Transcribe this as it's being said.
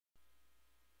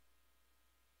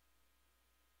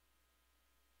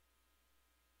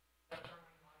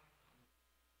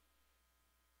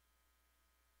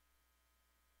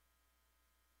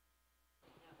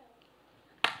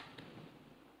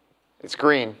It's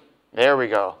green. There we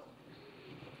go.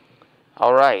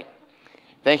 All right.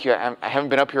 Thank you. I haven't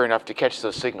been up here enough to catch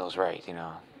those signals right, you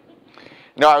know.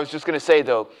 No, I was just going to say,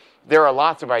 though, there are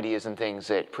lots of ideas and things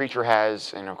that preacher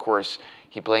has, and of course,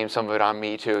 he blames some of it on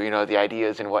me too, you know, the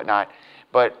ideas and whatnot.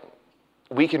 But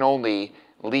we can only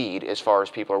lead as far as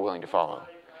people are willing to follow.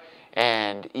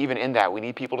 And even in that, we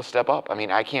need people to step up. I mean,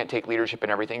 I can't take leadership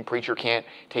in everything. Preacher can't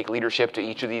take leadership to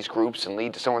each of these groups and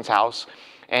lead to someone's house.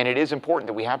 And it is important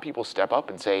that we have people step up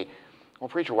and say, well,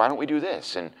 preacher, why don't we do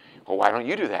this? And, well, why don't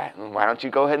you do that? And why don't you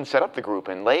go ahead and set up the group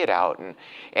and lay it out?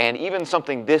 And even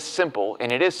something this simple, and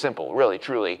it is simple, really,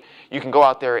 truly, you can go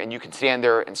out there and you can stand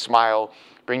there and smile,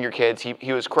 bring your kids.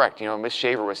 He was correct. You know, Miss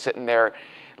Shaver was sitting there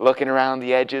looking around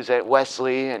the edges at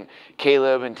Wesley and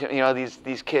Caleb and, you know,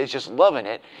 these kids just loving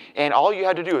it. And all you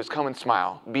had to do is come and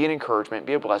smile, be an encouragement,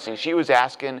 be a blessing. She was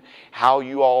asking how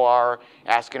you all are,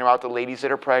 asking about the ladies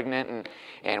that are pregnant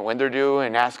and when they're due,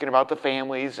 and asking about the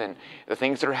families and the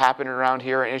things that are happening around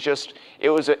here. And it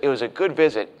was a good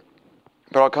visit.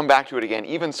 But I'll come back to it again.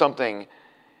 Even something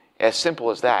as simple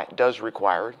as that does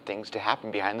require things to happen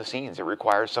behind the scenes. It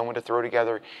requires someone to throw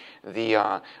together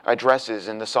the addresses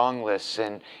and the song lists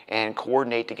and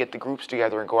coordinate to get the groups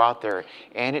together and go out there.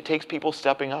 And it takes people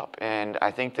stepping up. And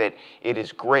I think that it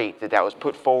is great that that was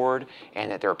put forward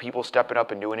and that there are people stepping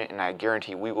up and doing it. And I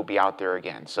guarantee we will be out there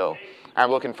again. So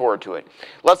I'm looking forward to it.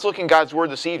 Let's look in God's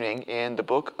Word this evening in the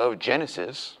book of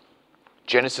Genesis,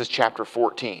 Genesis chapter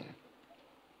 14.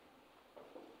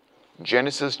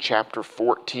 Genesis chapter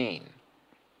 14.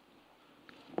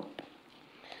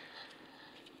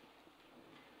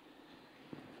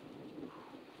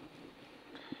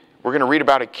 We're going to read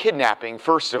about a kidnapping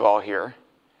first of all here.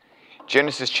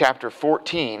 Genesis chapter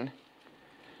 14.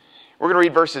 We're going to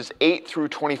read verses 8 through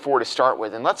 24 to start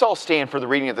with. And let's all stand for the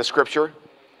reading of the scripture.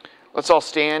 Let's all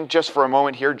stand just for a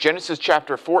moment here. Genesis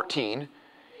chapter 14,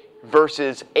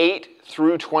 verses 8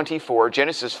 through 24.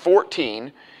 Genesis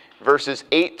 14, verses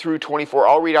 8 through 24.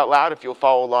 I'll read out loud if you'll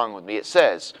follow along with me. It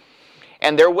says,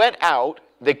 "And there went out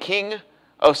the king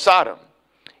of Sodom,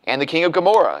 and the king of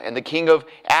Gomorrah, and the king of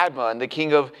Admah, and the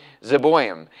king of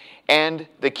Zeboim, and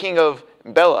the king of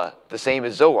Bela, the same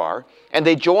as Zoar, and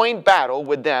they joined battle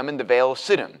with them in the vale of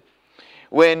Siddim.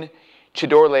 When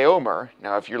Chedorlaomer,"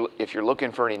 now if you're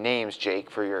looking for any names, Jake,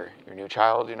 for your new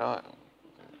child, you know,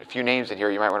 a few names in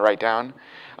here you might want to write down.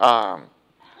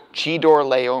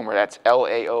 Chedorlaomer, that's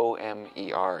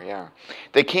Laomer, yeah.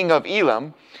 "The king of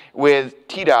Elam, with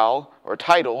Tidal, or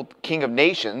Tidal, king of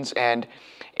nations, and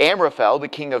Amraphel, the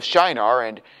king of Shinar,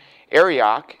 and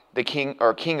Arioch, the king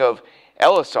of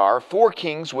Elasar, 4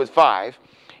 kings with 5.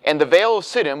 And the vale of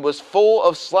Siddim was full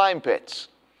of slime pits.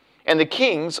 And the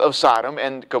kings of Sodom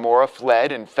and Gomorrah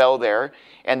fled and fell there,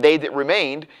 and they that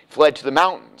remained fled to the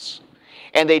mountains.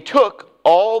 And they took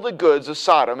all the goods of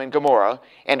Sodom and Gomorrah,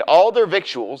 and all their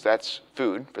victuals," that's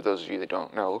food, for those of you that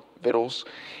don't know, victuals,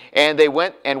 "and they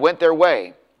went their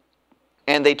way.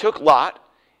 And they took Lot,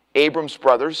 Abram's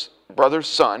brother's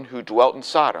son, who dwelt in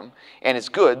Sodom, and his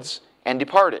goods, and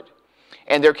departed.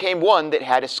 And there came one that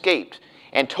had escaped,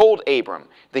 and told Abram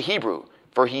the Hebrew,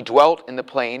 for he dwelt in the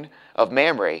plain of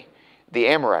Mamre, the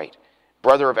Amorite,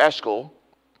 brother of Eshcol,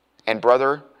 and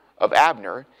brother of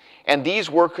Abner, and these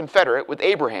were confederate with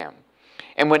Abraham.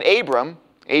 And when Abram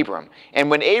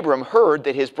heard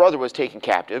that his brother was taken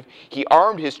captive, he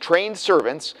armed his trained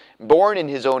servants, born in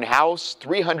his own house,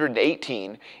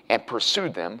 318, and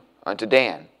pursued them unto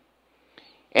Dan.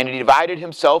 And he divided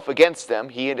himself against them,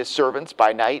 he and his servants,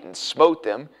 by night, and smote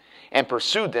them, and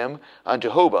pursued them unto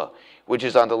Hobah, which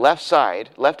is on the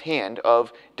left hand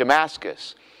of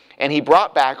Damascus. And he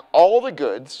brought back all the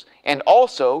goods, and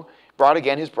also brought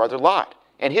again his brother Lot,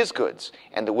 and his goods,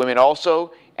 and the women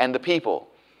also, and the people.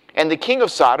 And the king of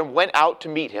Sodom went out to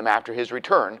meet him after his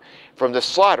return from the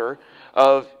slaughter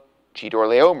of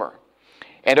Chedorlaomer,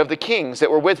 and of the kings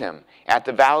that were with him, at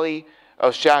the valley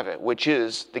of Shaveh, which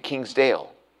is the king's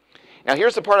dale." Now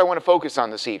here's the part I want to focus on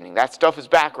this evening. That stuff is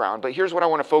background, but here's what I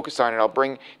want to focus on, and I'll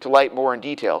bring to light more in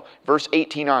detail. Verse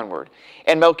 18 onward.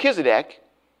 "And Melchizedek,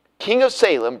 king of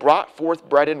Salem, brought forth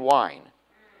bread and wine,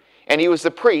 and he was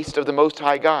the priest of the Most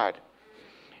High God.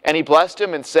 And he blessed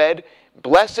him and said,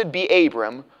 Blessed be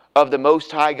Abram of the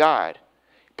Most High God,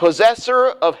 possessor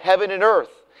of heaven and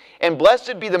earth, and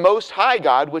blessed be the Most High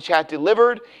God, which hath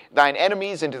delivered thine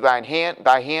enemies into thy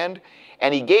hand,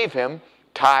 and he gave him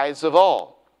tithes of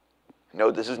all." No,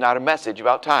 this is not a message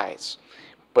about tithes,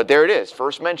 but there it is,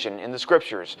 first mentioned in the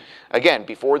scriptures. Again,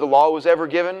 before the law was ever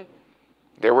given,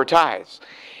 there were tithes.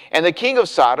 "And the king of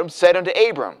Sodom said unto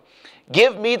Abram,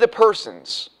 Give me the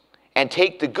persons, and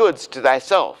take the goods to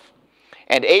thyself.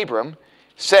 And Abram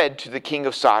said to the king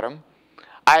of Sodom,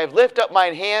 I have lifted up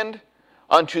mine hand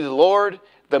unto the Lord,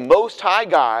 the Most High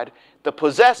God, the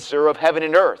possessor of heaven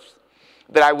and earth,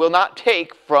 that I will not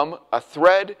take from a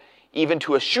thread even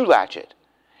to a shoe latchet,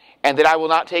 and that I will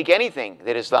not take anything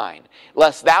that is thine,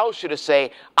 lest thou shouldest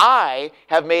say, I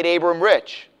have made Abram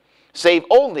rich, save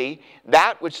only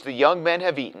that which the young men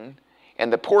have eaten,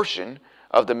 and the portion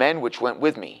of the men which went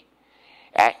with me,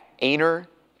 at Aner,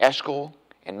 Eshcol,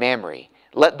 and Mamre.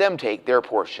 Let them take their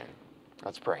portion.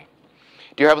 Let's pray.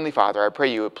 Dear Heavenly Father, I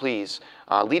pray you would please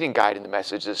lead and guide in the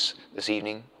message this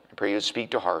evening. I pray you would speak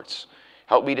to hearts.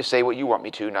 Help me to say what you want me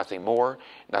to, nothing more,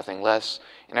 nothing less.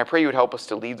 And I pray you would help us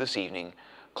to leave this evening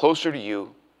closer to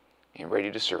you and ready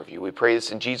to serve you. We pray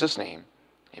this in Jesus' name.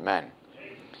 Amen.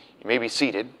 You may be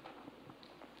seated.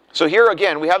 So here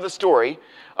again, we have the story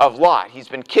of Lot. He's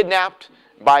been kidnapped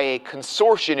by a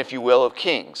consortium, if you will, of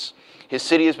kings. His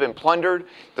city has been plundered.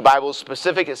 The Bible is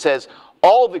specific. It says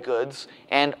all the goods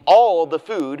and all the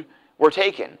food were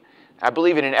taken. I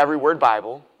believe it in every word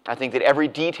Bible. I think that every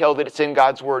detail that it's in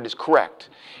God's Word is correct.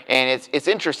 And it's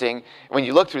interesting, when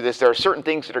you look through this, there are certain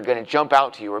things that are going to jump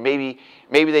out to you, or maybe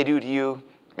they do to you,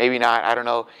 maybe not, I don't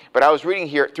know. But I was reading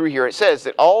through here, it says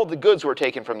that all the goods were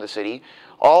taken from the city,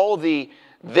 all the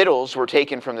victuals were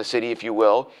taken from the city, if you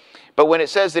will. But when it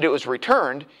says that it was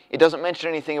returned, it doesn't mention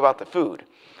anything about the food.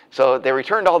 So they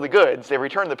returned all the goods, they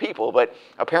returned the people, but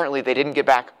apparently they didn't get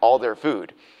back all their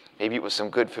food. Maybe it was some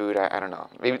good food, I don't know.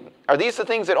 Maybe, are these the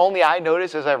things that only I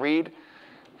notice as I read?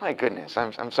 My goodness,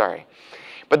 I'm sorry.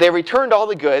 But they returned all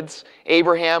the goods.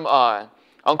 Abraham,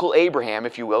 Uncle Abraham,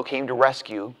 if you will, came to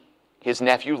rescue his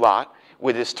nephew Lot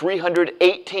with his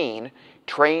 318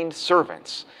 trained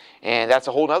servants. And that's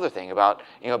a whole other thing about,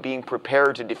 being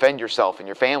prepared to defend yourself and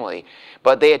your family.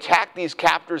 But they attacked these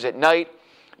captors at night.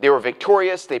 They were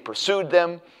victorious. They pursued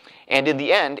them. And in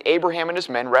the end, Abraham and his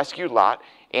men rescued Lot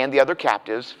and the other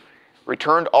captives,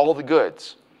 returned all the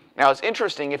goods. Now it's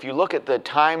interesting, if you look at the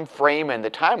time frame and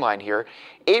the timeline here,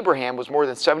 Abraham was more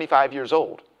than 75 years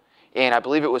old. And I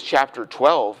believe it was chapter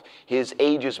 12, his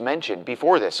age is mentioned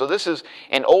before this. So this is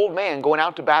an old man going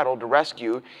out to battle to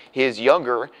rescue his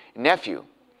younger nephew.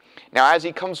 Now as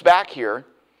he comes back here,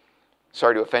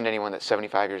 sorry to offend anyone that's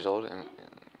 75 years old.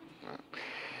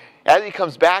 As he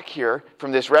comes back here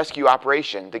from this rescue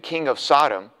operation, the king of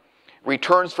Sodom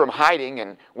returns from hiding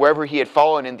and wherever he had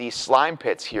fallen in these slime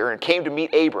pits here and came to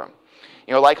meet Abram.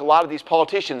 Like a lot of these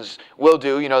politicians will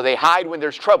do, they hide when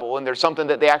there's trouble and there's something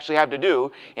that they actually have to do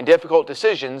in difficult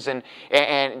decisions and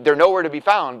they're nowhere to be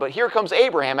found. But here comes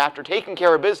Abraham after taking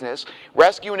care of business,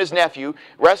 rescuing his nephew,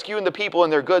 rescuing the people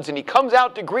and their goods, and he comes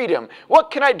out to greet him.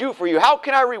 What can I do for you? How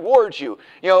can I reward you?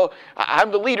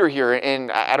 I'm the leader here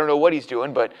and I don't know what he's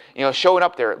doing, but showing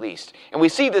up there at least. And we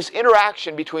see this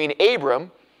interaction between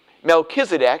Abram,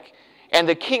 Melchizedek, and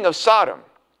the king of Sodom.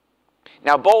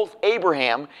 Now both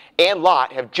Abraham and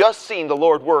Lot have just seen the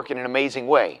Lord work in an amazing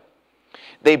way.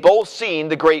 They both seen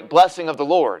the great blessing of the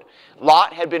Lord.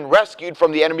 Lot had been rescued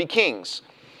from the enemy kings.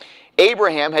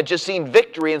 Abraham had just seen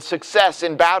victory and success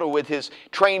in battle with his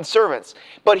trained servants.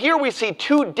 But here we see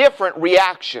two different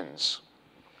reactions.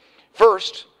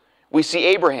 First, we see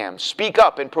Abraham speak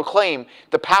up and proclaim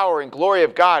the power and glory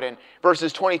of God. In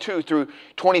verses 22 through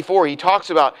 24, he talks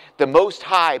about the Most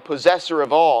High, possessor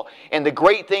of all, and the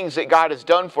great things that God has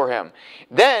done for him.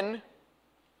 Then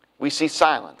we see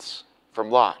silence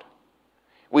from Lot.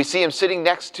 We see him sitting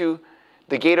next to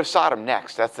the gate of Sodom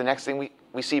next. That's the next thing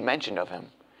we see mentioned of him.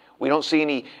 We don't see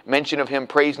any mention of him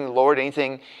praising the Lord,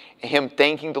 him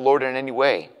thanking the Lord in any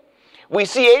way. We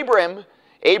see Abraham,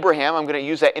 I'm going to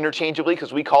use that interchangeably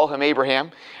because we call him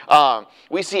Abraham.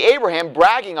 We see Abraham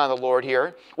bragging on the Lord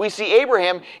here. We see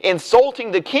Abraham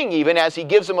insulting the king even as he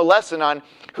gives him a lesson on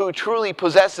who truly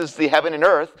possesses the heaven and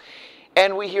earth.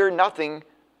 And we hear nothing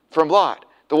from Lot,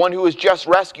 the one who was just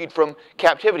rescued from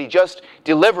captivity, just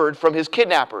delivered from his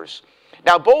kidnappers.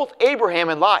 Now both Abraham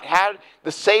and Lot had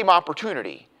the same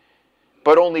opportunity,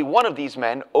 but only one of these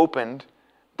men opened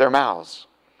their mouths.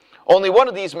 Only one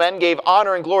of these men gave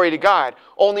honor and glory to God.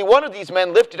 Only one of these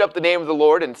men lifted up the name of the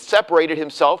Lord and separated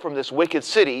himself from this wicked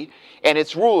city and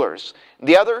its rulers.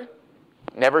 The other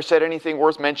never said anything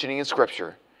worth mentioning in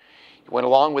Scripture. He went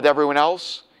along with everyone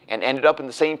else and ended up in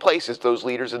the same place as those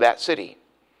leaders of that city.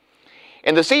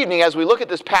 And this evening, as we look at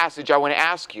this passage, I want to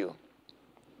ask you,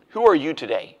 who are you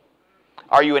today?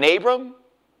 Are you an Abram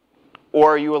or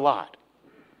are you a Lot?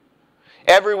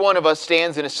 Every one of us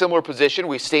stands in a similar position.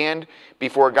 We stand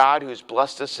before God who's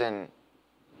blessed us in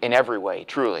every way,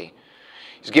 truly.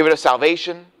 He's given us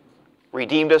salvation,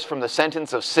 redeemed us from the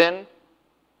sentence of sin.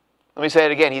 Let me say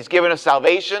it again. He's given us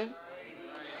salvation.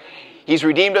 He's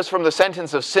redeemed us from the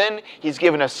sentence of sin. He's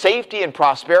given us safety and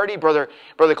prosperity. Brother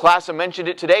Classa mentioned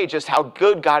it today, just how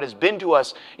good God has been to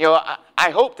us. You know,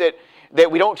 I hope that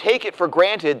we don't take it for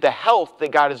granted the health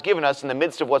that God has given us in the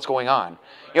midst of what's going on.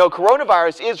 You know,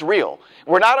 coronavirus is real.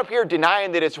 We're not up here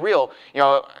denying that it's real. You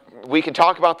know, we can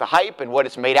talk about the hype and what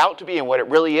it's made out to be and what it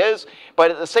really is,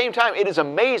 but at the same time, it is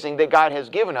amazing that God has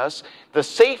given us the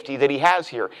safety that He has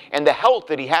here and the health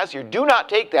that He has here. Do not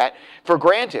take that for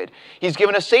granted. He's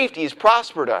given us safety. He's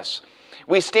prospered us.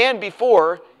 We stand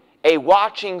before a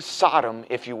watching Sodom,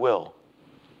 if you will.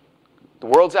 The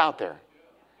world's out there.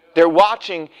 They're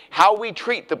watching how we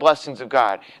treat the blessings of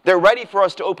God. They're ready for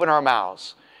us to open our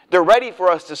mouths. They're ready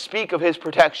for us to speak of His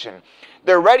protection.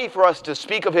 They're ready for us to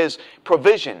speak of His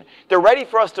provision. They're ready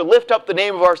for us to lift up the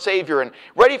name of our Savior and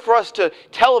ready for us to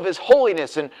tell of His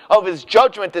holiness and of His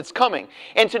judgment that's coming.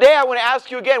 And today I want to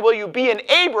ask you again, will you be an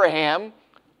Abraham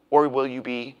or will you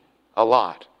be a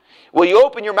Lot? Will you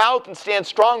open your mouth and stand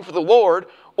strong for the Lord,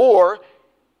 or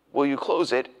will you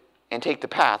close it and take the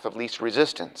path of least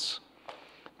resistance?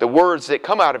 The words that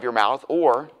come out of your mouth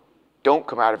or don't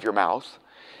come out of your mouth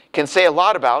can say a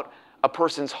lot about a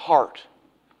person's heart.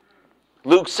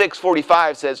 Luke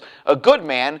 6:45 says, "A good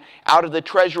man out of the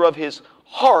treasure of his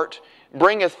heart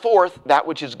bringeth forth that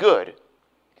which is good,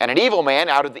 and an evil man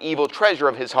out of the evil treasure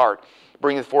of his heart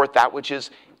bringeth forth that which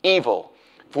is evil.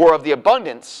 For of the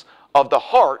abundance of the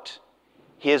heart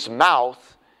his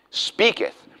mouth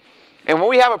speaketh." And when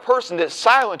we have a person that's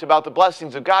silent about the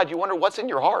blessings of God, you wonder what's in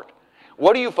your heart.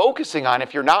 What are you focusing on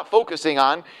if you're not focusing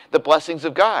on the blessings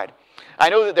of God? I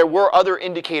know that there were other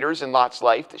indicators in Lot's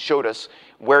life that showed us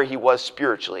where he was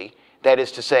spiritually. That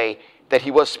is to say, that he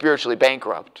was spiritually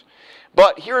bankrupt.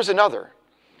 But here's another.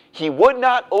 He would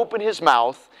not open his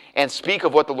mouth and speak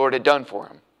of what the Lord had done for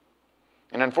him.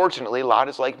 And unfortunately, Lot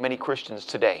is like many Christians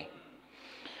today.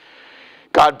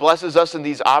 God blesses us in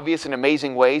these obvious and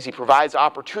amazing ways. He provides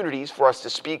opportunities for us to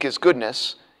speak His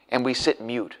goodness, and we sit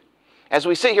mute. As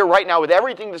we sit here right now with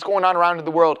everything that's going on around in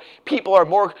the world, people are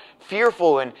more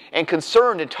fearful and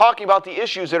concerned and talking about the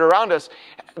issues that are around us.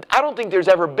 I don't think there's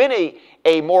ever been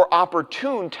a more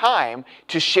opportune time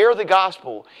to share the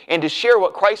gospel and to share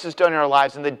what Christ has done in our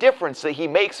lives and the difference that He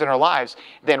makes in our lives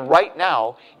than right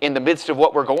now in the midst of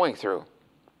what we're going through.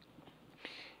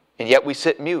 And yet we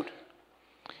sit mute.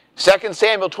 2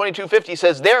 Samuel 22:50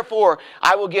 says, "Therefore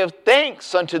I will give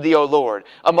thanks unto Thee, O Lord,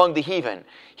 among the heathen,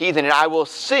 and I will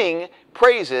sing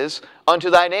praises unto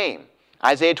Thy name."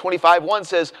 Isaiah 25:1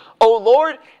 says, "O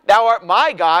Lord, Thou art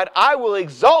my God, I will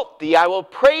exalt Thee, I will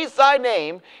praise Thy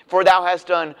name, for Thou hast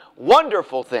done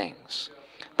wonderful things.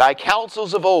 Thy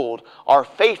counsels of old are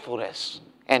faithfulness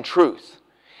and truth."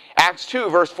 Acts 2,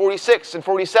 verse 46 and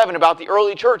 47 about the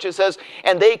early church, it says,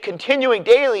 "And they continuing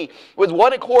daily with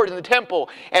one accord in the temple,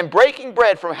 and breaking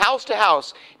bread from house to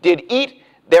house, did eat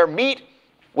their meat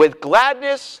with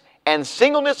gladness and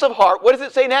singleness of heart." What does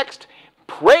it say next?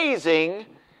 "Praising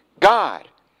God,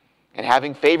 and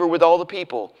having favor with all the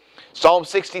people." Psalm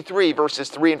 63, verses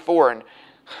 3 and 4, and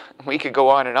we could go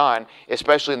on,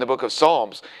 especially in the book of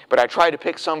Psalms, but I tried to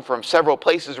pick some from several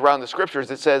places around the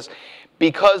Scriptures. It says,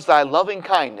 "Because Thy loving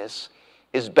kindness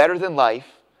is better than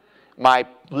life, my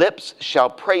lips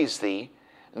shall praise Thee.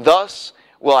 Thus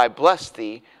will I bless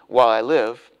Thee while I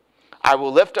live. I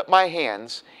will lift up my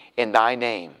hands in Thy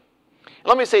name."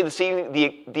 Let me say this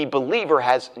evening, the believer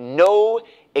has no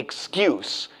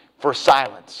excuse for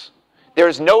silence. There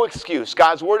is no excuse.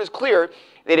 God's word is clear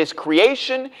that His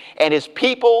creation and His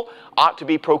people ought to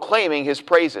be proclaiming His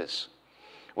praises.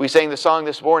 We sang the song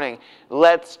this morning,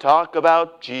 "Let's talk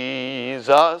about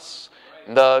Jesus,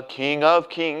 the King of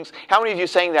Kings." How many of you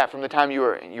sang that from the time you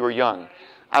were young?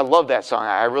 I love that song.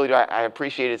 I really do. I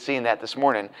appreciated seeing that this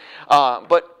morning.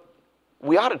 But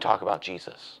we ought to talk about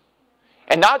Jesus.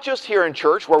 And not just here in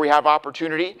church where we have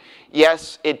opportunity.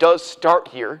 Yes, it does start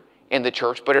here in the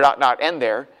church, but it ought not end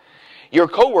there. Your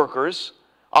coworkers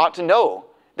ought to know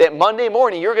that Monday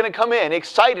morning you're going to come in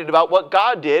excited about what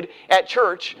God did at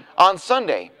church on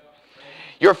Sunday.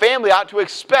 Your family ought to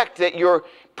expect that your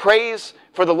praise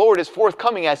for the Lord is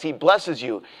forthcoming as He blesses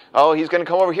you. Oh, he's going to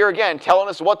come over here again telling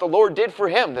us what the Lord did for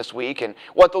him this week and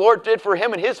what the Lord did for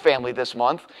him and his family this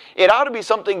month. It ought to be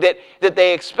something that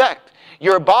they expect.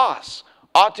 Your boss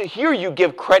ought to hear you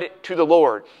give credit to the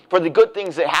Lord for the good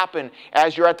things that happen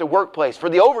as you're at the workplace, for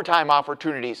the overtime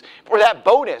opportunities, for that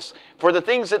bonus, for the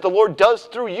things that the Lord does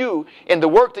through you in the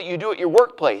work that you do at your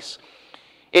workplace.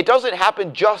 It doesn't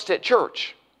happen just at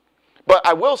church. But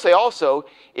I will say also,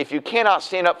 if you cannot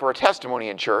stand up for a testimony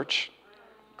in church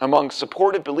among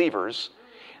supportive believers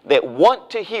that want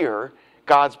to hear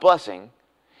God's blessing,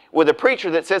 with a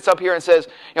preacher that sits up here and says,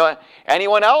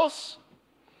 anyone else?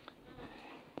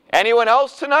 Anyone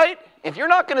else tonight? If you're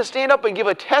not going to stand up and give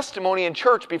a testimony in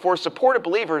church before supported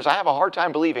believers, I have a hard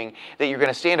time believing that you're going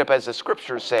to stand up, as the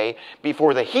scriptures say,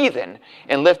 before the heathen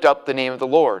and lift up the name of the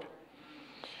Lord.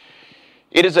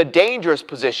 It is a dangerous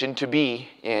position to be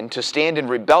in, to stand in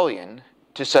rebellion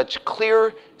to such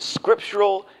clear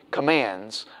scriptural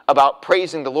commands about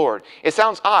praising the Lord. It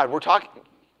sounds odd.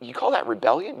 You call that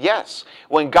rebellion? Yes.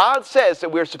 When God says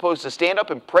that we're supposed to stand up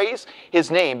and praise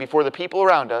His name before the people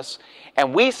around us,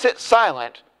 and we sit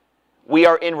silent, we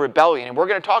are in rebellion. And we're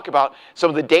going to talk about some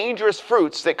of the dangerous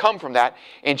fruits that come from that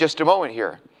in just a moment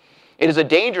here. It is a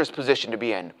dangerous position to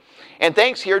be in. And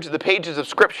thanks here to the pages of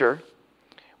Scripture,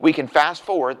 we can fast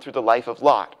forward through the life of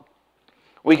Lot.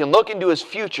 We can look into his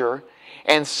future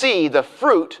and see the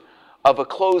fruit of a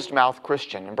closed-mouth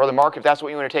Christian. And Brother Mark, if that's what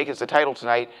you want to take as the title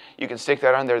tonight, you can stick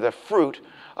that on there, the fruit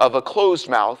of a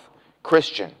closed-mouth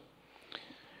Christian.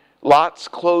 Lot's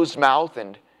closed mouth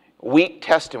and weak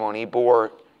testimony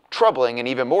bore troubling, and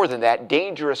even more than that,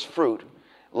 dangerous fruit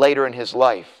later in his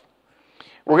life.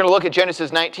 We're going to look at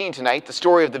Genesis 19 tonight, the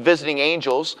story of the visiting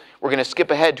angels. We're going to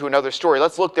skip ahead to another story.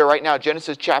 Let's look there right now,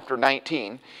 Genesis chapter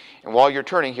 19. And while you're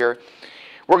turning here,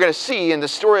 we're going to see in the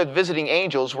story of the visiting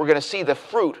angels, we're going to see the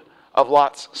fruit of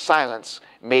Lot's silence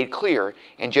made clear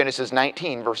in Genesis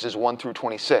 19, verses 1 through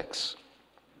 26.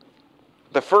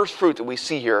 The first fruit that we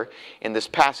see here in this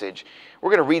passage,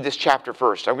 we're going to read this chapter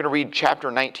first. I'm going to read chapter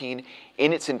 19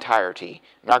 in its entirety.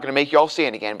 I'm not going to make you all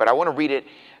stand again, but I want to read it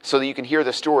so that you can hear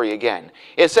the story again.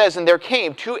 It says, "And there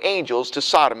came 2 angels to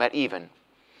Sodom at even,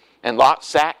 and Lot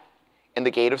sat in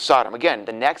the gate of Sodom." Again,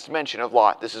 the next mention of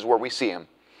Lot, this is where we see him.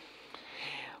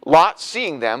 Lot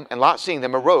seeing them,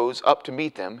 arose up to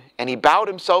meet them, and he bowed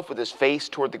himself with his face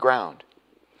toward the ground.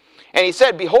 And he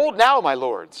said, "Behold now, my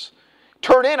lords,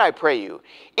 turn in, I pray you,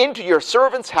 into your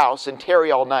servant's house, and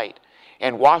tarry all night,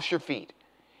 and wash your feet.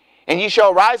 And ye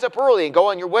shall rise up early and go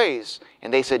on your ways."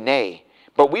 And they said, "Nay,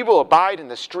 but we will abide in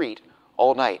the street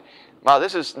all night." Now,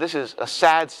 this is a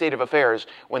sad state of affairs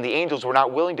when the angels were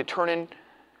not willing to turn in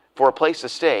for a place to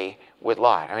stay with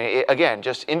Lot. I mean, again,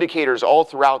 just indicators all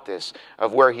throughout this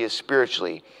of where he is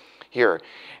spiritually here.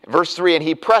 Verse 3, "And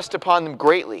he pressed upon them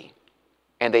greatly,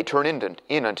 and they turned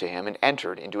in unto him, and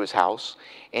entered into his house.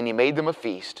 And he made them a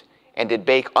feast, and did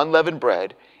bake unleavened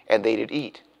bread, and they did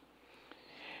eat.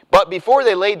 But before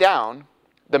they lay down,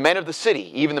 the men of the city,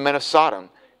 even the men of Sodom,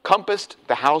 compassed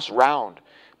the house round,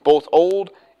 both old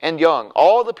and young,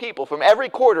 all the people from every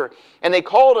quarter. And they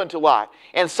called unto Lot,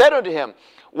 and said unto him,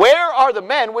 Where are the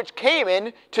men which came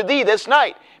in to thee this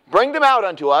night? Bring them out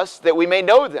unto us, that we may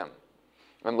know them.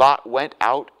 And Lot went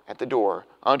out at the door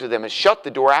unto them, and shut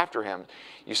the door after him."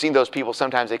 You've seen those people,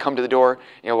 sometimes they come to the door,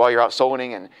 while you're out soul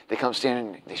winning, and they come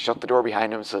standing, and they shut the door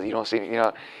behind them so you don't see,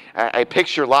 I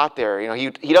picture Lot there.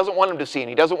 He doesn't want them to see him.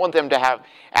 He doesn't want them to have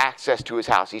access to his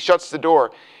house. He shuts the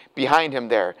door behind him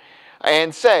there,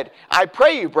 and said, "I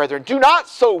pray you, brethren, do not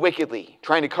so wickedly,"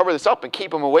 trying to cover this up and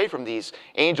keep them away from these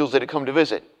angels that had come to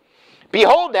visit.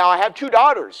 "Behold, now I have 2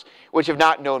 daughters, which have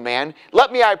not known man.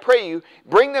 Let me, I pray you,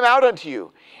 bring them out unto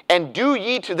you, and do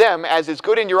ye to them as is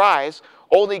good in your eyes.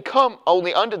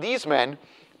 Only unto these men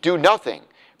do nothing,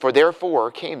 for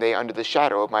therefore came they under the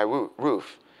shadow of my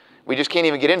roof." We just can't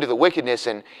even get into the wickedness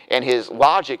and his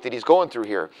logic that he's going through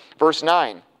here. Verse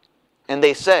 9, "And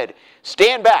they said,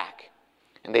 Stand back.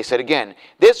 And they said again,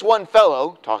 This one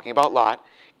fellow," talking about Lot,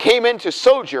 "came in to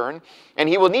sojourn, and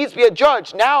he will needs be a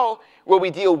judge. Now will we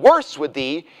deal worse with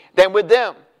thee than with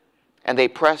them. And they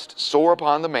pressed sore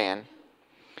upon the man,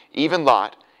 even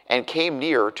Lot, and came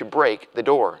near to break the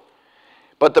door.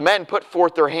 But the men put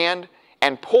forth their hand,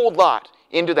 and pulled Lot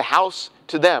into the house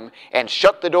to them, and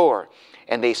shut the door.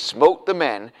 And they smote the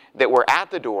men that were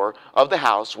at the door of the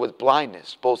house with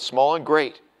blindness, both small and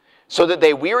great, so that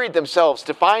they wearied themselves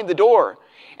to find the door.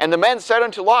 And the men said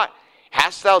unto Lot,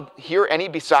 Hast thou here any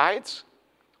besides?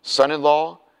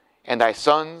 Son-in-law, and thy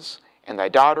sons, and thy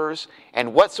daughters,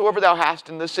 and whatsoever thou hast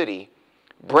in the city,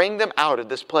 bring them out of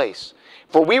this place.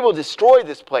 For we will destroy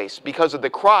this place, because the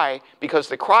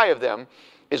cry of them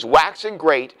is waxing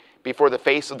great before the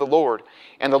face of the Lord.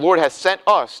 And the Lord hath sent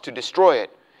us to destroy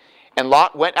it. And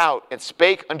Lot went out, and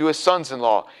spake unto his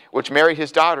sons-in-law, which married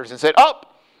his daughters, and said,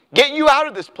 Up, get you out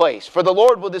of this place, for the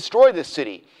Lord will destroy this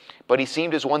city. But he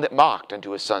seemed as one that mocked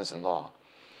unto his sons-in-law.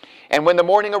 And when the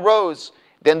morning arose,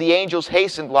 then the angels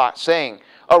hastened Lot, saying,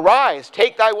 Arise,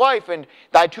 take thy wife and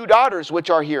thy 2 daughters which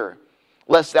are here,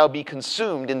 lest thou be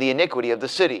consumed in the iniquity of the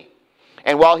city.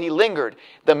 And while he lingered,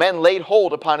 the men laid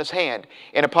hold upon his hand,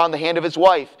 and upon the hand of his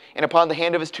wife, and upon the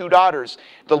hand of his 2 daughters,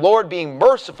 the Lord being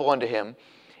merciful unto him.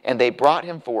 And they brought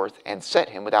him forth and set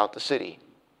him without the city.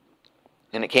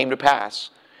 And it came to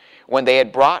pass, when they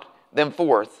had brought them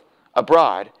forth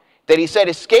abroad, that he said,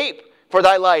 Escape for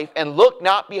thy life, and look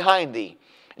not behind thee,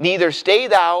 neither stay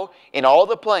thou in all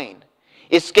the plain.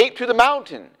 Escape to the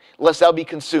mountain, lest thou be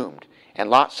consumed. And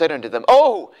Lot said unto them,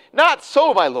 Oh, not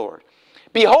so, my lord.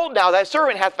 Behold now, thy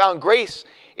servant hath found grace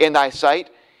in thy sight,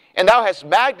 and thou hast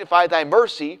magnified thy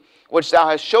mercy, which thou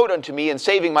hast showed unto me in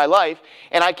saving my life,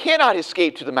 and I cannot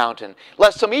escape to the mountain,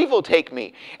 lest some evil take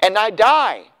me, and I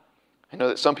die. I know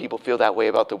that some people feel that way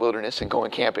about the wilderness and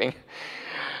going camping.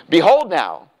 Behold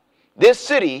now, this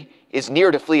city is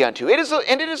near to flee unto. It is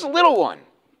a little one.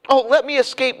 Oh, let me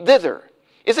escape thither.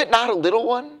 Is it not a little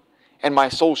one? And my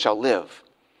soul shall live.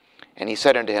 And he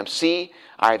said unto him, See,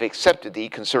 I have accepted thee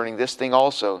concerning this thing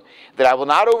also, that I will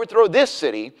not overthrow this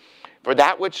city for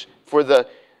the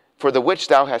which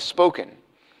thou hast spoken.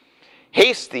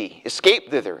 Haste thee,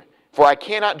 escape thither, for I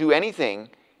cannot do anything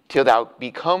till thou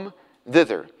be come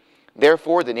thither.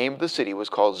 Therefore the name of the city was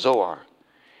called Zoar.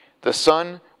 The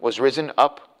sun was risen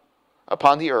up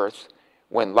upon the earth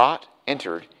when Lot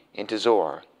entered into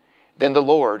Zoar. Then the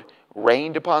Lord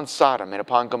rained upon Sodom and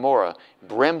upon Gomorrah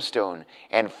brimstone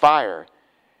and fire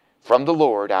from the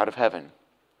Lord out of heaven.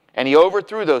 And he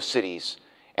overthrew those cities,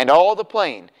 and all the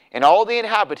plain, and all the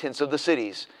inhabitants of the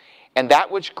cities, and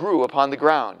that which grew upon the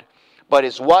ground. But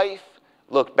his wife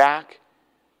looked back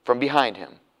from behind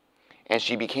him, and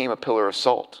she became a pillar of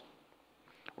salt.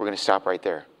 We're going to stop right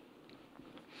there.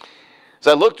 As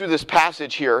I looked through this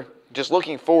passage here, just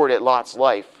looking forward at Lot's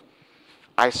life,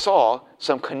 I saw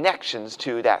some connections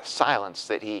to that silence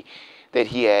that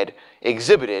he had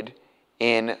exhibited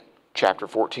in chapter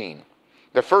 14.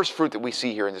 The first fruit that we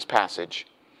see here in this passage,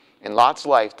 in Lot's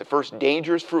life, the first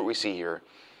dangerous fruit we see here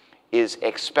is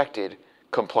expected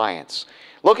compliance.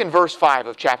 Look in verse 5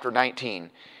 of chapter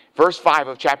 19. Verse 5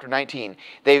 of chapter 19.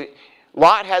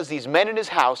 Lot has these men in his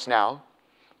house now.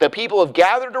 The people have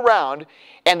gathered around,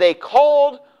 and they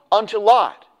called unto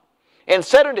Lot, and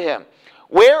said unto him,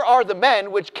 Where are the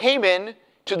men which came in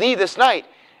to thee this night?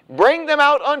 Bring them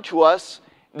out unto us,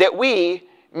 that we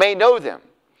may know them.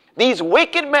 These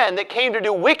wicked men that came to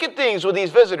do wicked things with these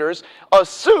visitors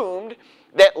assumed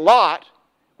that Lot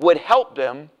would help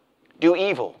them do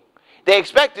evil. They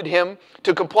expected him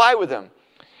to comply with them.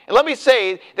 And let me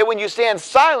say that when you stand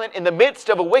silent in the midst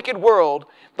of a wicked world,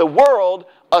 the world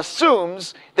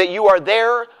assumes that you are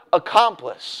their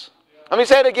accomplice. Let me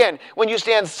say it again. When you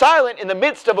stand silent in the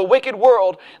midst of a wicked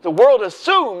world, the world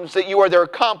assumes that you are their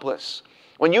accomplice.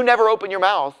 When you never open your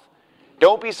mouth,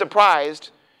 don't be surprised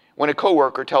when a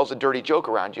coworker tells a dirty joke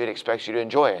around you and expects you to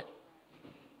enjoy it.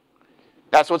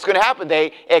 That's what's going to happen.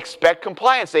 They expect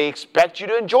compliance. They expect you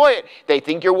to enjoy it. They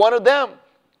think you're one of them.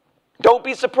 Don't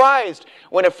be surprised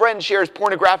when a friend shares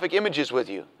pornographic images with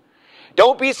you.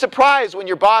 Don't be surprised when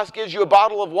your boss gives you a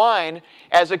bottle of wine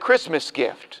as a Christmas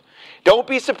gift. Don't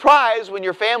be surprised when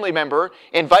your family member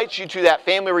invites you to that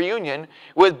family reunion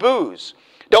with booze.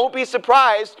 Don't be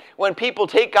surprised when people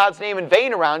take God's name in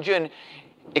vain around you and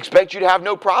expect you to have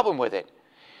no problem with it.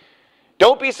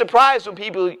 Don't be surprised when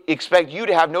people expect you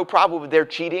to have no problem with their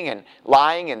cheating and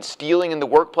lying and stealing in the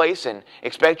workplace and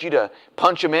expect you to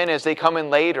punch them in as they come in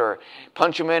late or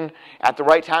punch them in at the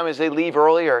right time as they leave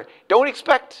early. Or don't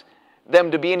expect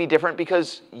them to be any different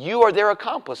because you are their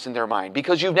accomplice in their mind,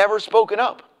 because you've never spoken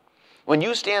up. When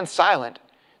you stand silent,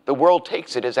 the world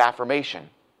takes it as affirmation.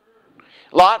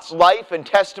 Lot's life and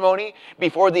testimony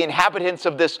before the inhabitants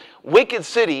of this wicked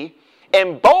city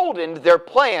emboldened their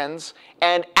plans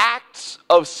and acts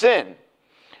of sin.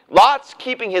 Lot's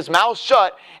keeping his mouth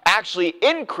shut actually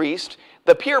increased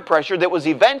the peer pressure that was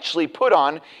eventually put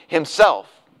on himself.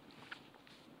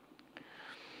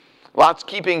 Lot's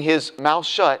keeping his mouth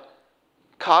shut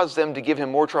caused them to give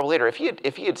him more trouble later. If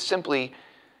he had simply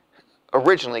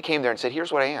originally came there and said,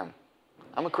 Here's what I am.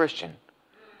 I'm a Christian.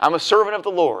 I'm a servant of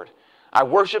the Lord. I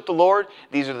worship the Lord.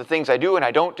 These are the things I do and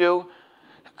I don't do.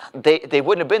 They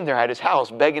wouldn't have been there at his house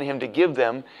begging him to give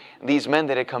them these men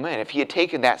that had come in if he had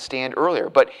taken that stand earlier.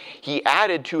 But he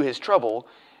added to his trouble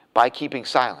by keeping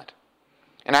silent.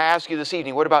 And I ask you this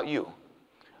evening, what about you?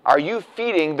 Are you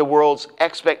feeding the world's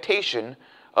expectation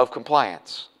of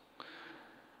compliance?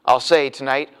 I'll say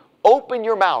tonight, open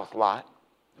your mouth, Lot.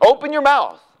 Open your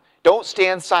mouth. Don't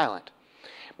stand silent.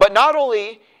 But not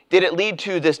only did it lead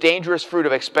to this dangerous fruit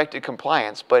of expected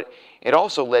compliance, but it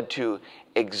also led to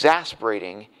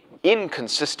exasperating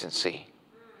inconsistency.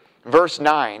 Verse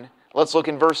 9, let's look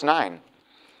in verse 9.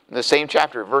 In the same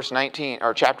chapter, verse 19,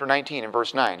 or chapter 19 and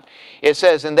verse 9. It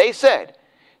says, And they said,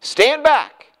 Stand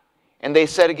back. And they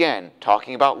said again,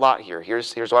 talking about Lot here.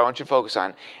 Here's what I want you to focus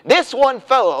on. This one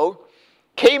fellow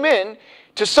came in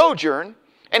to sojourn,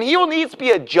 and he will needs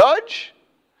be a judge?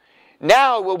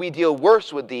 Now will we deal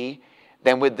worse with thee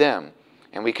than with them.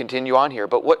 And we continue on here.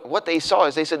 But what they saw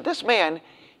is they said, this man,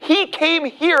 he came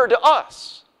here to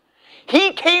us.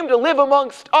 He came to live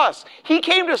amongst us. He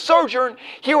came to sojourn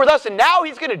here with us, and now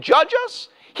he's going to judge us?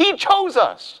 He chose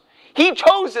us. He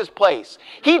chose this place.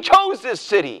 He chose this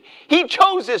city. He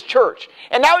chose this church.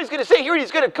 And now he's going to say here,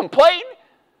 he's going to complain?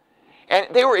 And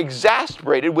they were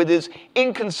exasperated with his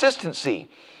inconsistency.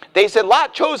 They said,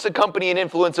 Lot chose the company and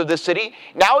influence of this city.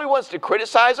 Now he wants to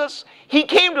criticize us. He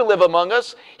came to live among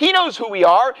us. He knows who we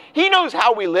are. He knows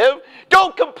how we live.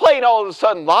 Don't complain all of a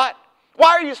sudden, Lot.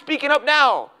 Why are you speaking up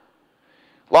now?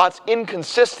 Lot's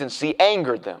inconsistency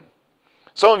angered them.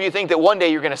 Some of you think that one day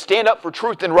you're going to stand up for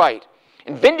truth and right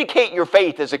and vindicate your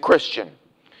faith as a Christian.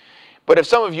 But if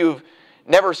some of you have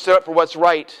never stood up for what's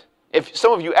right, if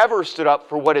some of you ever stood up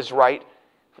for what is right,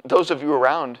 those of you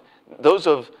around, those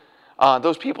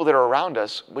people that are around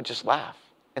us would just laugh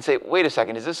and say, wait a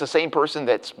second, is this the same person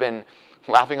that's been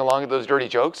laughing along at those dirty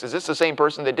jokes? Is this the same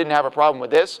person that didn't have a problem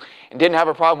with this and didn't have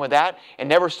a problem with that and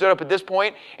never stood up at this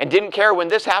point and didn't care when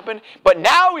this happened? But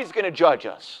now he's going to judge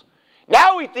us.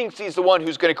 Now he thinks he's the one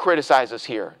who's going to criticize us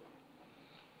here.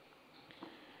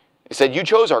 He said, you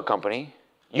chose our company.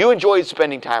 You enjoyed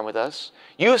spending time with us.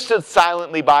 You stood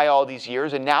silently by all these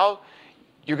years, and now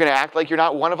you're going to act like you're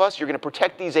not one of us. You're going to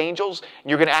protect these angels, and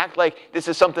you're going to act like this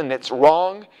is something that's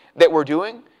wrong that we're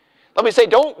doing. Let me say,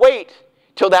 don't wait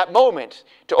till that moment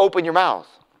to open your mouth.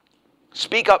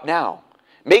 Speak up now.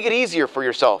 Make it easier for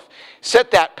yourself.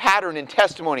 Set that pattern and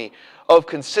testimony of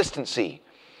consistency.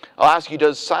 I'll ask you,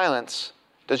 does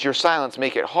your silence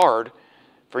make it hard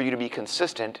for you to be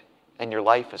consistent in your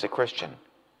life as a Christian?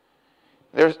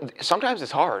 Sometimes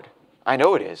it's hard. I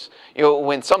know it is. You know,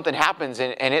 when something happens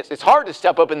and it's hard to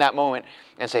step up in that moment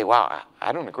and say, wow,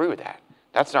 I don't agree with that.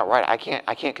 That's not right.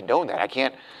 I can't condone that. I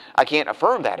can't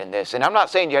affirm that in this. And I'm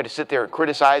not saying you have to sit there and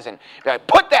criticize and be like,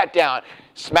 put that down,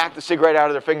 smack the cigarette out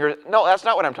of their finger. No, that's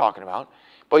not what I'm talking about.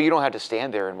 But you don't have to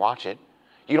stand there and watch it.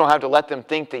 You don't have to let them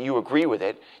think that you agree with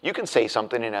it. You can say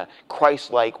something in a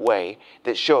Christ-like way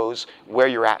that shows where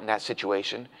you're at in that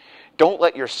situation. Don't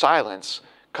let your silence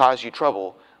cause you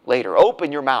trouble later.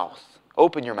 Open your mouth.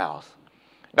 Open your mouth.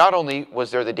 Not only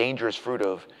was there the dangerous fruit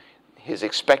of his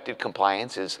expected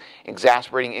compliance, his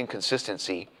exasperating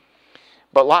inconsistency,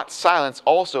 but Lot's silence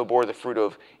also bore the fruit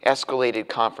of escalated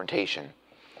confrontation.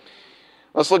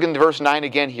 Let's look into verse 9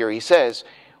 again here. He says,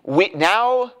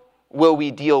 now will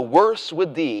we deal worse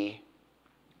with thee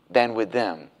than with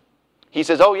them. He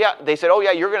says, oh yeah, they said, oh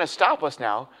yeah, you're going to stop us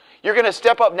now. You're going to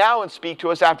step up now and speak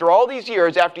to us after all these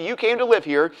years, after you came to live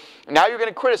here, and now you're going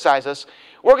to criticize us.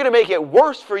 We're going to make it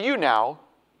worse for you now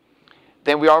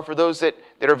than we are for those that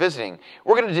are visiting.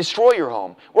 We're going to destroy your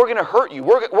home. We're going to hurt you.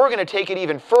 We're going to take it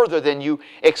even further than you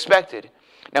expected.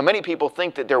 Now, many people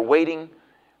think that they're waiting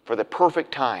for the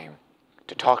perfect time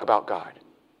to talk about God,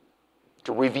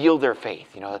 to reveal their faith.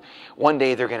 You know, one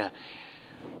day they're going to,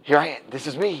 here I am, this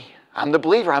is me. I'm the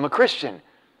believer. I'm a Christian.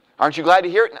 Aren't you glad to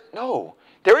hear it? No.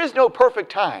 There is no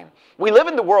perfect time. We live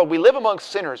in the world. We live among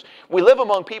sinners. We live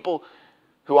among people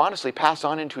who honestly pass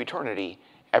on into eternity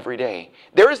every day.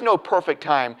 There is no perfect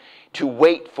time to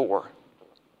wait for.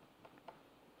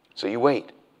 So you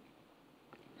wait.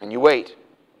 And you wait.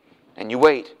 And you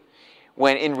wait.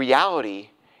 When in reality,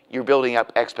 you're building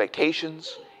up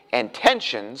expectations and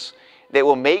tensions that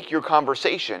will make your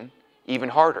conversation even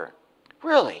harder.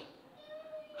 Really?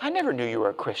 I never knew you were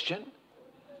a Christian.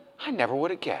 I never would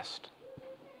have guessed.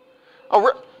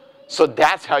 Oh, so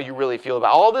that's how you really feel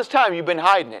about it. All this time you've been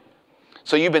hiding it.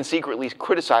 So you've been secretly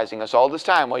criticizing us all this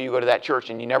time while you go to that church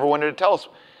and you never wanted to tell us.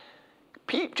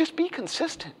 Just be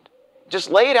consistent. Just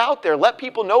lay it out there. Let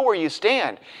people know where you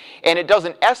stand. And it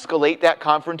doesn't escalate that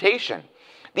confrontation.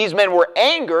 These men were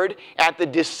angered at the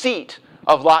deceit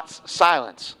of Lot's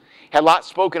silence. Had Lot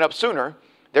spoken up sooner,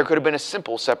 there could have been a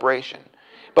simple separation.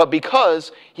 But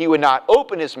because he would not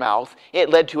open his mouth, it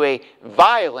led to a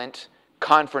violent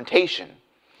confrontation.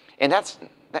 And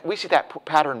we see that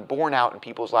pattern borne out in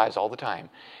people's lives all the time.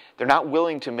 They're not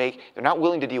willing to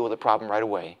deal with the problem right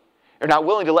away. They're not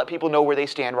willing to let people know where they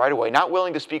stand right away. Not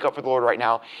willing to speak up for the Lord right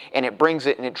now. And it brings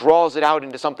it and it draws it out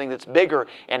into something that's bigger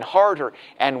and harder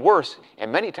and worse.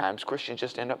 And many times Christians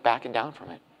just end up backing down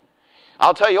from it.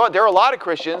 I'll tell you what, there are a lot of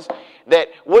Christians that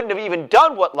wouldn't have even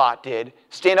done what Lot did,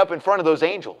 stand up in front of those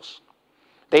angels.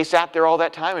 They sat there all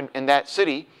that time in that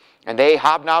city, and they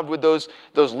hobnobbed with those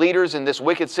leaders in this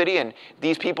wicked city, and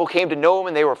these people came to know them,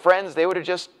 and they were friends. They would have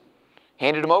just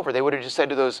handed him over. They would have just said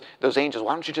to those angels,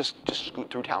 why don't you just scoot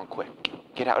through town quick?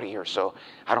 Get out of here so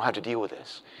I don't have to deal with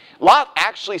this. Lot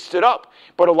actually stood up.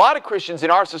 But a lot of Christians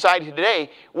in our society today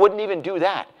wouldn't even do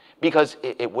that because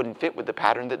it wouldn't fit with the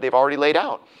pattern that they've already laid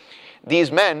out.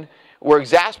 These men were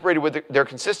exasperated with their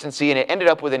consistency, and it ended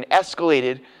up with an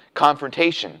escalated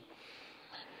confrontation.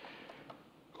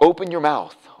 Open your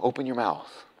mouth. Open your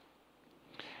mouth.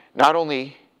 Not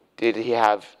only did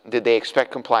they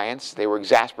expect compliance, they were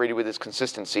exasperated with his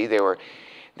consistency, they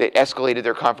escalated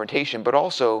their confrontation, but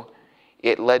also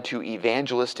it led to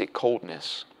evangelistic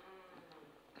coldness.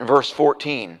 In verse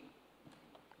 14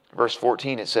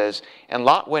 it says, and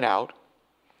Lot went out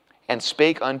and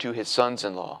spake unto his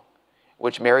sons-in-law,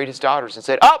 which married his daughters, and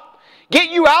said, up, get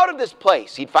you out of this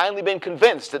place. He'd finally been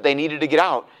convinced that they needed to get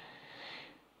out.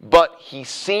 But he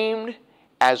seemed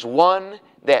as one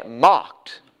that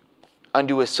mocked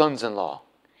unto his sons-in-law.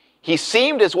 He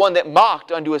seemed as one that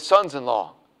mocked unto his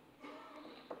sons-in-law.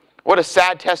 What a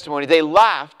sad testimony. They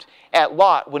laughed at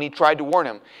Lot when he tried to warn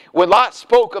him. When Lot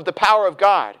spoke of the power of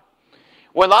God,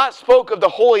 when Lot spoke of the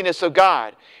holiness of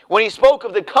God, when he spoke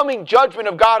of the coming judgment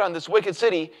of God on this wicked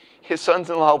city, his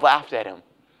sons-in-law laughed at him.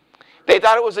 They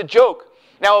thought it was a joke.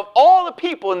 Now, of all the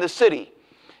people in the city,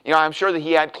 I'm sure that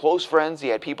he had close friends. He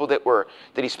had people that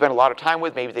he spent a lot of time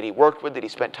with, maybe that he worked with, that he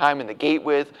spent time in the gate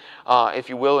with, if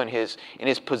you will, in his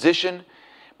position.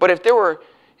 But if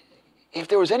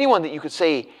there was anyone that you could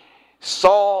say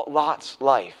saw Lot's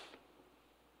life,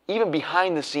 even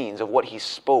behind the scenes of what he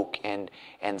spoke and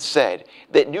said,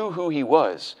 that knew who he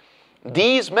was,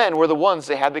 these men were the ones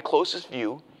that had the closest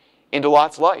view into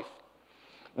Lot's life.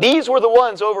 These were the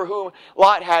ones over whom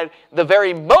Lot had the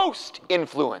very most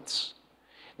influence.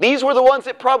 These were the ones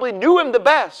that probably knew him the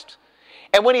best.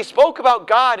 And when he spoke about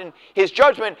God and his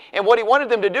judgment and what he wanted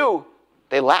them to do,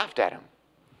 they laughed at him.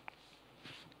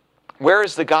 Where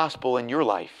is the gospel in your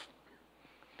life?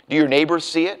 Do your neighbors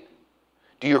see it?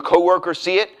 Do your coworkers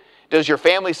see it? Does your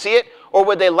family see it? Or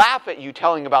would they laugh at you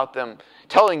telling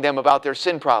them about their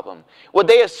sin problem? Would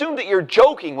they assume that you're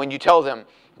joking when you tell them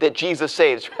that Jesus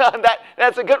saves?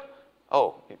 That's a good...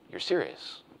 Oh, you're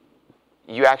serious.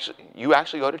 You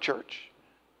actually go to church?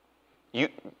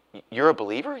 You're a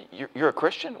believer? You're a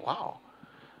Christian? Wow.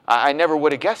 I never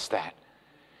would have guessed that.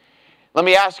 Let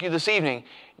me ask you this evening,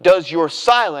 does your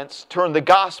silence turn the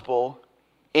gospel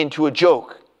into a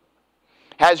joke?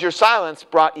 Has your silence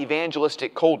brought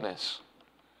evangelistic coldness?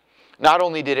 Not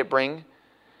only did it bring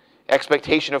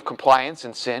expectation of compliance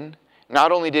and sin,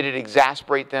 not only did it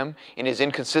exasperate them in his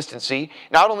inconsistency,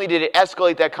 not only did it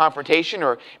escalate that confrontation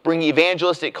or bring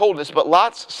evangelistic coldness, but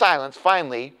Lot's silence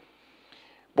finally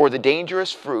bore the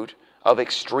dangerous fruit of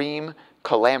extreme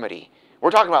calamity.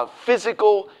 We're talking about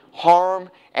physical harm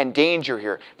and danger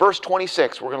here. Verse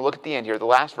 26, we're going to look at the end here, the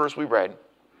last verse we read.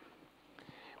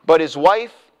 But his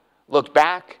wife looked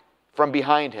back from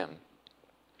behind him,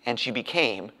 and she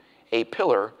became a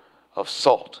pillar of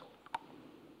salt.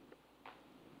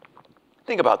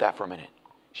 Think about that for a minute.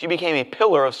 She became a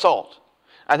pillar of salt.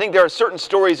 I think there are certain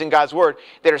stories in God's Word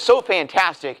that are so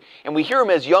fantastic, and we hear them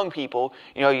as young people.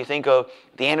 You think of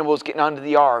the animals getting onto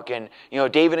the ark, and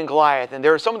David and Goliath, and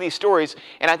there are some of these stories,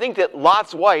 and I think that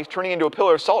Lot's wife turning into a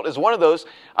pillar of salt is one of those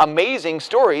amazing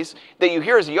stories that you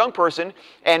hear as a young person,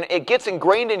 and it gets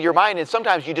ingrained in your mind, and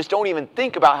sometimes you just don't even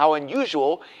think about how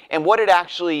unusual and what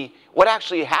actually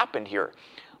happened here.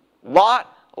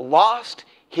 Lot lost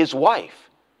his wife.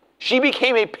 She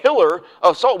became a pillar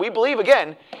of salt. We believe,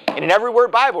 again, in an every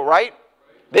word Bible, right?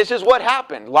 This is what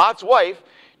happened. Lot's wife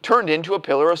turned into a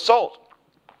pillar of salt.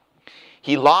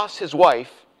 He lost his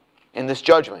wife in this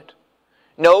judgment.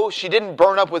 No, she didn't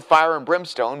burn up with fire and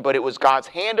brimstone, but it was God's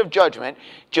hand of judgment,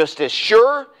 just as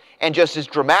sure and just as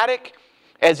dramatic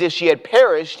as if she had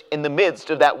perished in the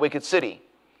midst of that wicked city.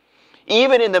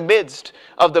 Even in the midst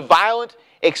of the violent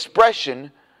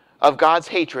expression of God's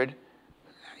hatred,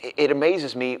 it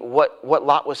amazes me what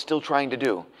Lot was still trying to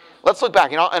do. Let's look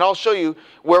back, and I'll show you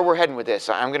where we're heading with this.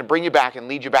 I'm going to bring you back and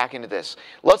lead you back into this.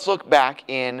 Let's look back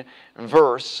in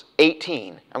verse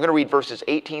 18. I'm going to read verses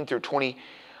 18 through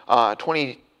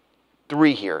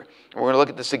 23 here. And we're going to look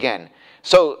at this again.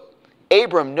 So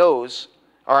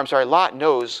Lot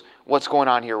knows what's going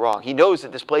on here wrong. He knows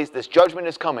that this judgment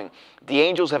is coming. The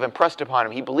angels have impressed upon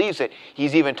him. He believes it.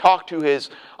 He's even talked to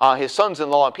his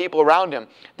sons-in-law and people around him.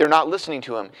 They're not listening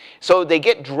to him. So they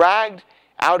get dragged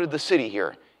out of the city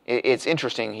here. It's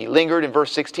interesting. He lingered in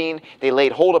verse 16. They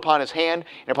laid hold upon his hand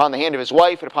and upon the hand of his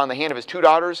wife and upon the hand of his two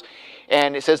daughters.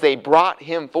 And it says they brought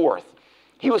him forth.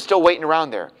 He was still waiting around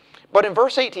there. But in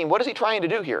verse 18, what is he trying to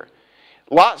do here?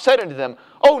 Lot said unto them,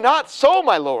 "Oh, not so,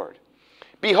 my lord.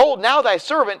 Behold, now thy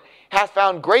servant hath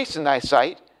found grace in thy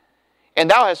sight, and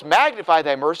thou hast magnified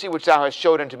thy mercy, which thou hast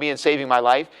showed unto me in saving my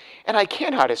life. And I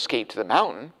cannot escape to the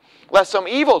mountain, lest some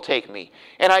evil take me,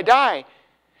 and I die.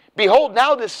 Behold,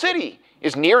 now this city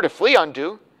is near to flee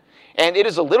unto, and it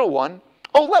is a little one.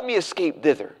 Oh, let me escape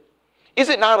thither. Is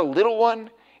it not a little one?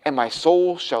 And my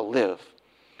soul shall live.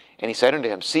 And he said unto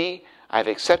him, See, I have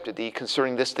accepted thee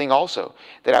concerning this thing also,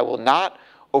 that I will not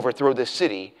overthrow this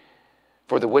city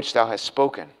for the which thou hast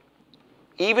spoken.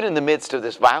 Even in the midst of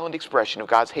this violent expression of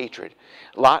God's hatred,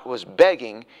 Lot was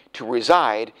begging to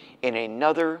reside in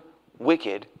another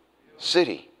wicked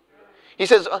city. He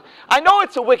says, I know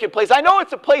it's a wicked place. I know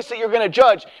it's a place that you're going to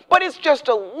judge, but it's just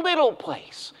a little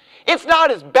place. It's not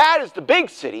as bad as the big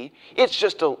city. It's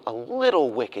just a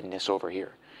little wickedness over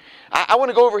here. I want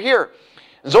to go over here.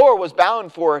 Zoar was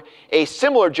bound for a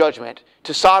similar judgment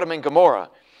to Sodom and Gomorrah.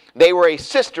 They were a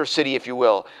sister city, if you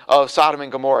will, of Sodom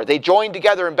and Gomorrah. They joined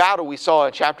together in battle, we saw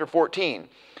in chapter 14.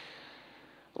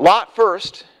 Lot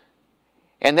first,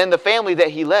 and then the family that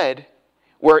he led,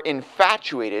 were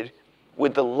infatuated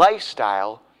with the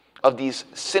lifestyle of these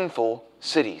sinful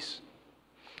cities.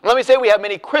 Let me say we have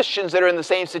many Christians that are in the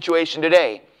same situation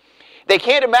today. They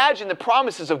can't imagine the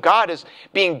promises of God as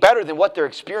being better than what they're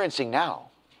experiencing now.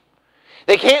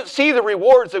 They can't see the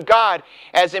rewards of God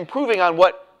as improving on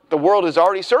what the world is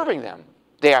already serving them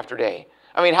day after day.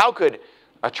 I mean, how could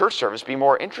a church service be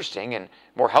more interesting and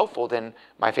more helpful than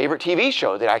my favorite TV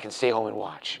show that I can stay home and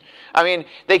watch? I mean,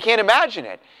 they can't imagine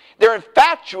it. They're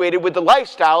infatuated with the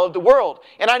lifestyle of the world.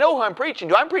 And I know who I'm preaching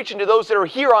to. I'm preaching to those that are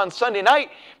here on Sunday night.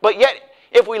 But yet,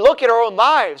 if we look at our own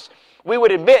lives, we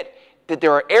would admit that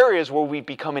there are areas where we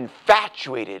become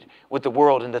infatuated with the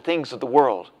world and the things of the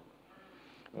world,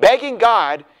 begging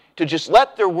God to just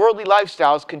let their worldly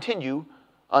lifestyles continue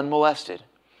unmolested.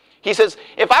 He says,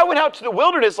 if I went out to the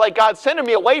wilderness like God sending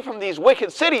me away from these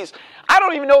wicked cities, I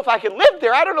don't even know if I could live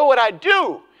there. I don't know what I'd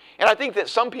do. And I think that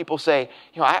some people say,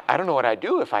 I don't know what I'd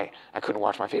do if I couldn't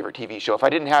watch my favorite TV show, if I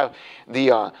didn't have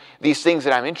these things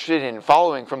that I'm interested in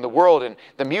following from the world and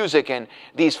the music and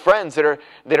these friends that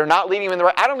are not leading me in the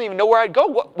right. I don't even know where I'd go.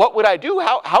 What would I do?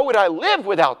 How would I live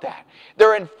without that?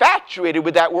 They're infatuated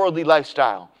with that worldly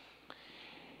lifestyle.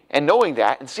 And knowing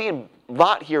that and seeing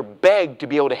Lot here beg to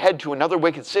be able to head to another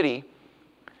wicked city,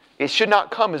 it should not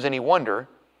come as any wonder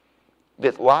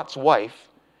that Lot's wife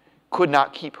could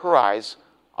not keep her eyes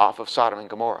off of Sodom and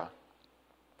Gomorrah.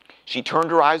 She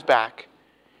turned her eyes back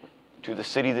to the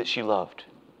city that she loved.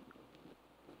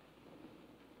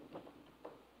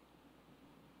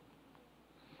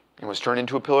 And was turned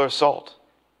into a pillar of salt.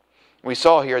 We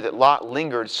saw here that Lot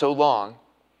lingered so long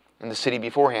in the city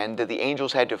beforehand that the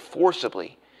angels had to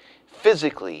forcibly,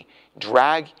 physically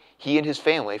drag he and his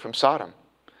family from Sodom.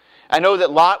 I know that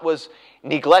Lot was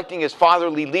neglecting his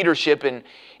fatherly leadership and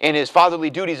his fatherly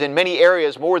duties in many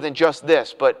areas more than just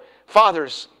this. But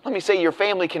fathers, let me say your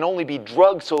family can only be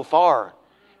drugged so far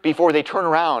before they turn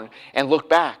around and look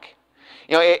back.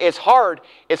 It's hard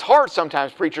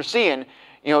sometimes, preacher, seeing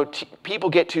people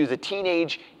get to the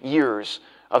teenage years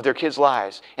of their kids'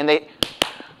 lives and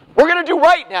we're going to do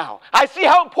right now. I see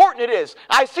how important it is.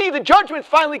 I see the judgment's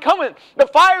finally coming. The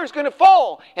fire's going to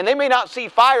fall. And they may not see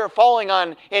fire falling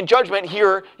in judgment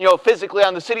here, physically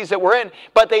on the cities that we're in,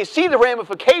 but they see the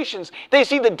ramifications. They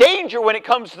see the danger when it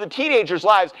comes to the teenagers'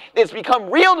 lives. It's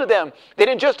become real to them that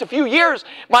in just a few years,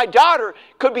 my daughter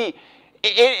could be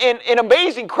in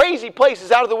amazing, crazy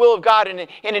places out of the will of God and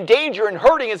in danger and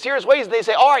hurting in serious ways. They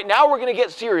say, all right, now we're going to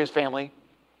get serious, family.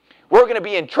 We're going to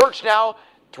be in church now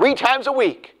 3 times a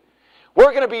week.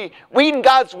 We're going to be reading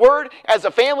God's Word as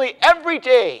a family every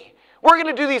day. We're going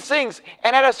to do these things.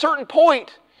 And at a certain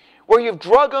point where you've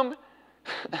drug them,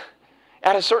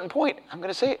 at a certain point, I'm going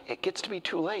to say it gets to be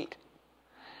too late.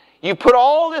 You put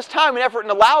all this time and effort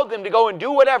and allowed them to go and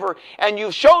do whatever, and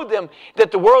you've showed them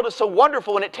that the world is so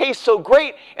wonderful and it tastes so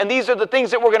great, and these are the things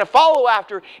that we're going to follow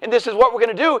after, and this is what we're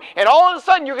going to do, and all of a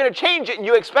sudden you're going to change it, and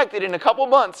you expect that in a couple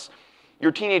months,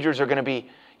 your teenagers are going to be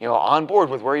on board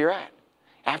with where you're at.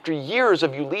 After years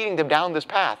of you leading them down this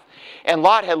path. And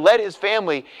Lot had led his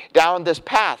family down this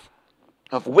path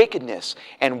of wickedness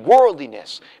and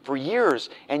worldliness for years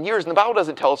and years. And the Bible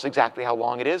doesn't tell us exactly how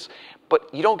long it is,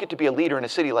 but you don't get to be a leader in a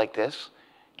city like this,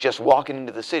 just walking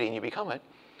into the city and you become it.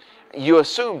 You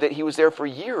assume that he was there for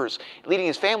years, leading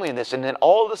his family in this, and then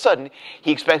all of a sudden,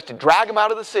 he expects to drag them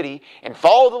out of the city and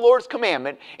follow the Lord's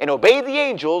commandment and obey the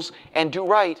angels and do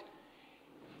right.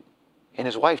 And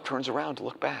his wife turns around to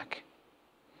look back.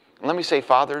 Let me say,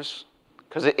 fathers,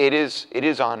 because it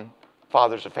is on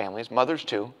fathers of families, mothers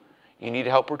too. You need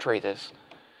to help portray this.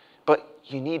 But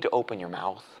you need to open your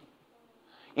mouth.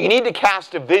 You need to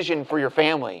cast a vision for your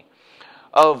family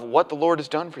of what the Lord has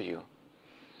done for you.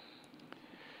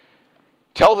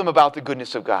 Tell them about the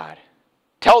goodness of God.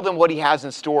 Tell them what He has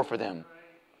in store for them.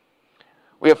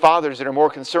 We have fathers that are more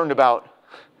concerned about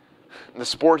the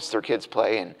sports their kids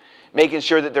play and making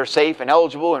sure that they're safe and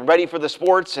eligible and ready for the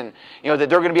sports, and that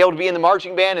they're going to be able to be in the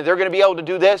marching band and they're going to be able to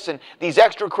do this and these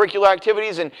extracurricular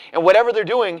activities and whatever they're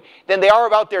doing, than they are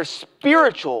about their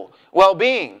spiritual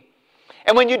well-being.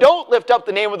 And when you don't lift up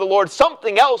the name of the Lord,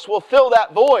 something else will fill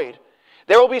that void.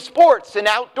 There will be sports and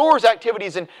outdoors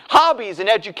activities and hobbies and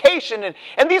education.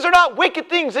 And these are not wicked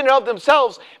things in and of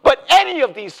themselves, but any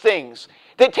of these things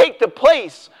that take the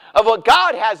place of what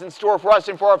God has in store for us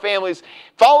and for our families,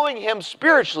 following Him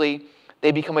spiritually,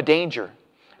 they become a danger.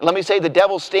 And let me say, the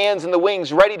devil stands in the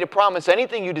wings ready to promise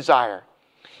anything you desire.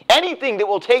 Anything that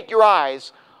will take your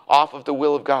eyes off of the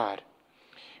will of God.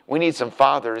 We need some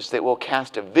fathers that will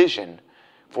cast a vision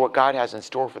for what God has in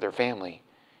store for their family.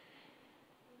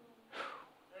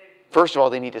 First of all,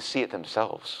 they need to see it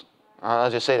themselves.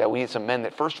 I'll just say that. We need some men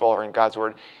that, first of all, are in God's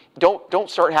Word. Don't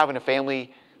start having a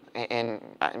family, and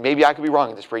maybe I could be wrong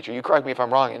in this, preacher. You correct me if I'm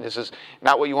wrong, and this is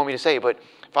not what you want me to say. But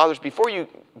fathers, before you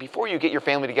get your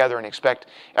family together and expect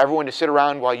everyone to sit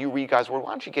around while you read God's Word, why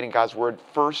don't you get in God's Word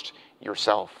first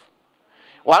yourself?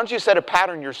 Why don't you set a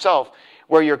pattern yourself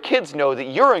where your kids know that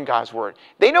you're in God's Word?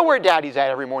 They know where Daddy's at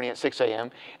every morning at 6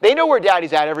 a.m. They know where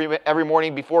Daddy's at every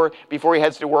morning before he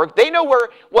heads to work. They know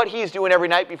what he's doing every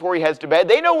night before he heads to bed.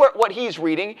 They know what he's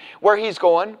reading, where he's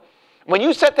going. When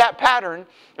you set that pattern,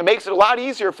 it makes it a lot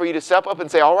easier for you to step up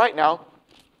and say, all right, now,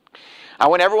 I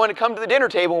want everyone to come to the dinner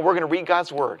table and we're going to read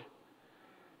God's Word.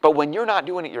 But when you're not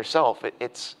doing it yourself,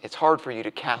 it's hard for you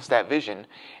to cast that vision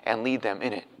and lead them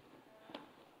in it.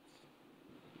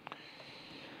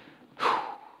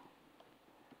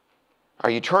 Are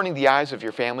you turning the eyes of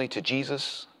your family to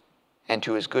Jesus and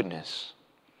to His goodness?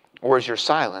 Or is your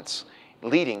silence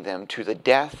leading them to the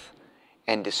death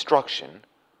and destruction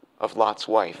of Lot's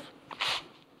wife?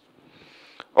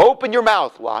 Open your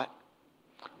mouth, Lot.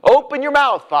 Open your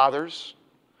mouth, fathers.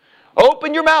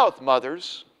 Open your mouth,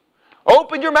 mothers.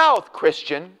 Open your mouth,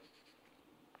 Christian.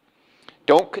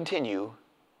 Don't continue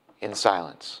in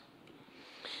silence.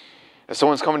 If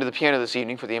someone's coming to the piano this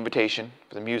evening for the invitation,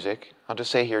 for the music, I'll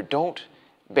just say here, don't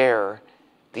bear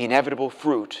the inevitable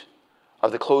fruit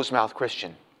of the closed-mouthed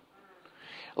Christian.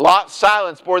 Lot's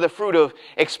silence bore the fruit of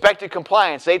expected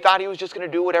compliance. They thought he was just going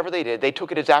to do whatever they did. They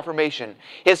took it as affirmation.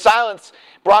 His silence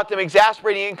brought them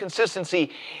exasperating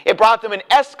inconsistency. It brought them an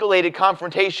escalated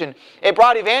confrontation. It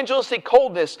brought evangelistic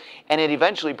coldness, and it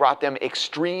eventually brought them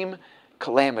extreme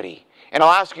calamity. And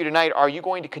I'll ask you tonight, are you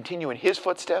going to continue in his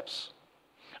footsteps?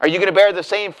 Are you going to bear the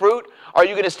same fruit? Are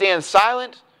you going to stand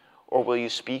silent? Or will you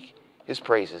speak His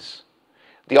praises?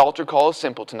 The altar call is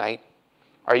simple tonight.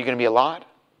 Are you going to be a Lot?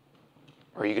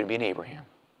 Or are you going to be an Abraham?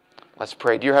 Let's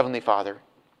pray. Dear Heavenly Father,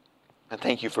 I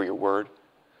thank You for Your Word.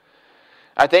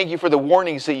 I thank You for the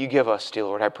warnings that You give us, dear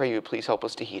Lord. I pray You would please help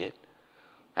us to heed it.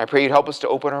 I pray You'd help us to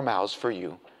open our mouths for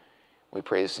You. We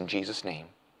pray this in Jesus' name.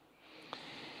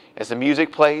 As the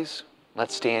music plays,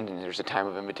 let's stand and there's a time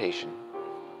of invitation.